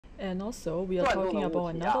And also, we are talking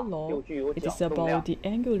about another law. It is about the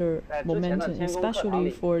angular momentum,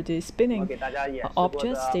 especially for the spinning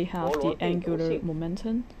objects. They have the angular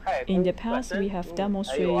momentum. In the past, we have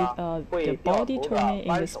demonstrated the body turning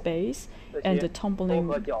in the space and the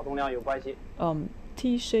tumbling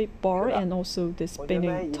T-shaped bar and also the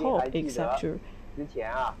spinning top, etc.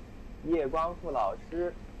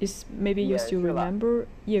 Maybe you still remember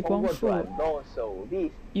Ye Guangfu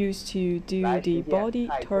used to do the body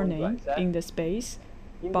turning in the space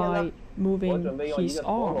by moving his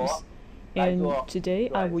arms. And today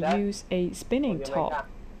I will use a spinning top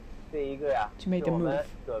to make the move.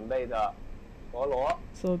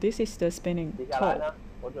 So this is the spinning top.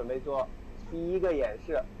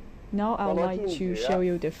 Now I would like to show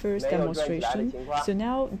you the first demonstration. So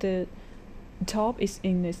now the top is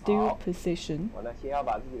in a still position.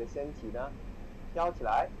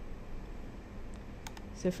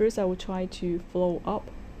 So first I will try to flow up.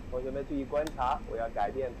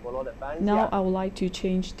 Now I would like to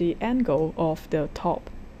change the angle of the top.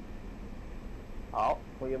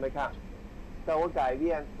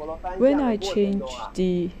 When I change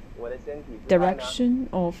the direction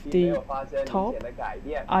of the top,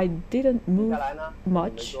 I didn't move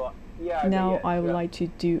much. Now I would like to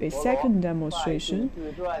do a second demonstration.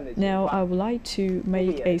 Now I would like to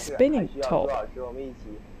make a spinning top.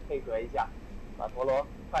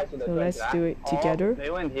 So let's do it together.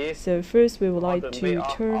 So first we would like to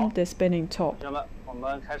turn the spinning top.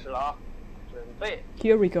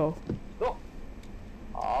 Here we go.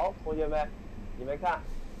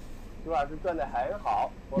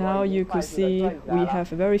 Now you could see we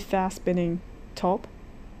have a very fast spinning top.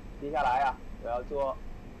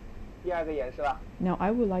 Now I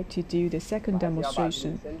would like to do the second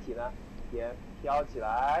demonstration.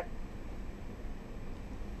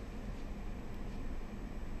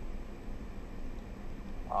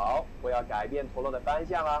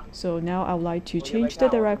 So now I would like to change the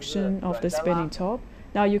direction of the spinning top.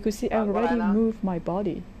 Now you could see I already moved my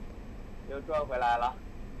body.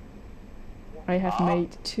 I have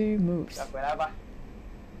made 2 moves.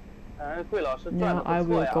 Now I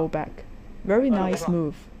will go back. Very nice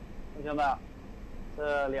move.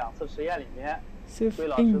 So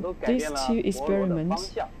in these 2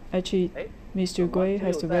 experiments, actually Mr. Gui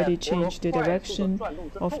has already changed the direction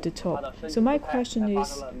of the top. So my question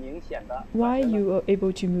is, why you are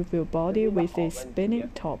able to move your body with a spinning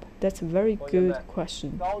top? That's a very good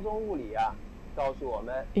question.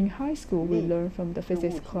 In high school, we learn from the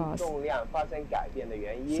physics class.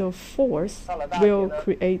 So force will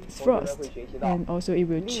create thrust, and also it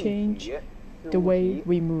will change the way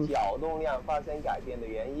we move.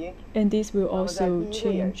 And this will also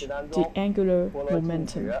change the angular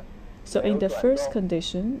momentum. So in the first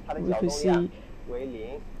condition, we could see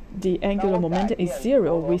the angular momentum is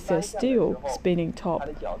 0 with a still spinning top.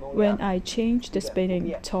 When I change the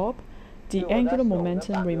spinning top, the angular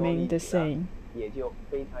momentum remains the same.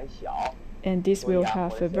 And this will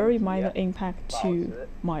have a very minor impact to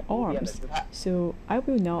my arms. So I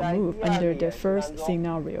will not move under the first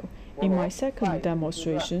scenario. In my second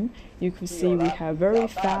demonstration, you could see we have very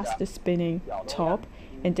fast spinning top,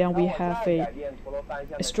 and then we have a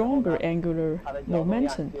stronger angular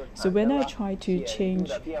momentum. So when I try to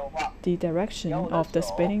change the direction of the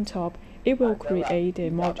spinning top, it will create a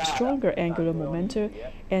much stronger angular momentum,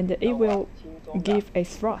 and it will give a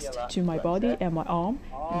thrust to my body and my arm,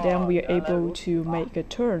 and then we are able to make a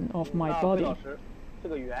turn of my body.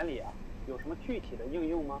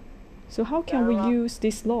 So how can we use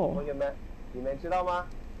this law?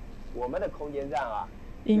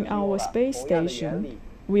 In our space station,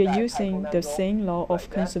 we are using the same law of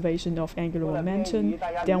conservation of angular momentum,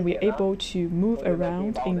 then we are able to move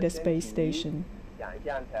around in the space station.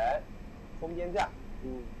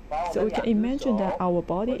 So we can imagine that our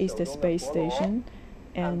body is the space station,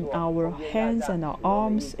 and our hands and our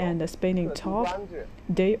arms and the spinning top,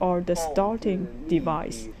 they are the starting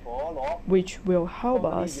device, which will help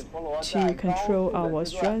us to control our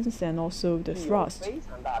strength and also the thrust.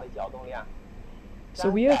 So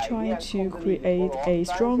we are trying to create a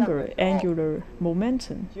stronger angular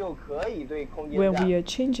momentum. When we are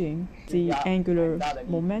changing the angular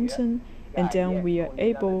momentum, and then we are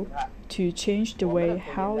able to change the way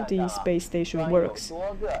how the space station works.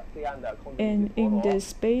 And in the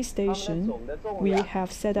space station, we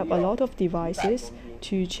have set up a lot of devices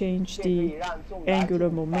to change the angular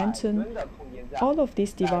momentum. All of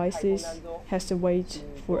these devices has a weight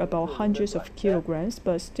for about hundreds of kilograms,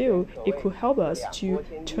 but still it could help us to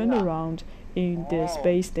turn around in the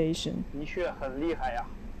space station.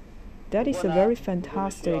 That is a very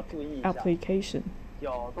fantastic application.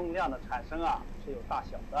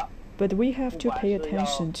 But we have to pay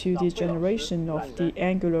attention to the generation of the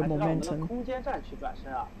angular momentum.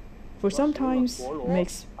 For sometimes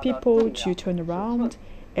makes people to turn around,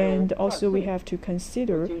 and also we have to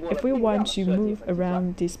consider if we want to move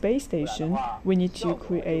around the space station, we need to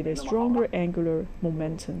create a stronger angular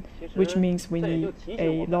momentum, which means we need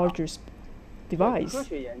a larger device.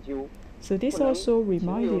 So this also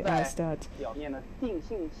reminded us that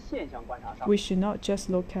we should not just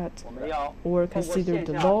look at or consider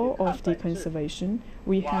the law of the conservation.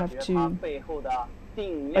 We have to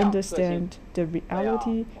understand the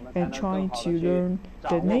reality and try to learn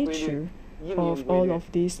the nature of all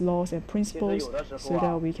of these laws and principles so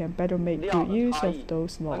that we can better make good use of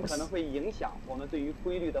those laws.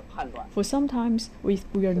 For sometimes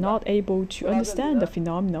we are not able to understand the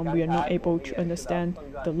phenomenon, we are not able to understand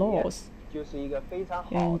the laws.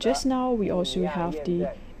 And just now we also have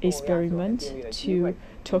the experiment to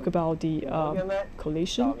talk about the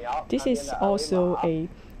collision. This is also a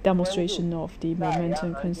demonstration of the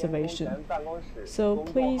momentum conservation. So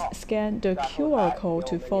please scan the QR code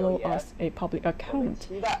to follow us a public account.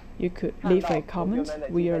 You could leave a comment.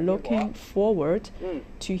 We are looking forward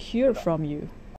to hear from you.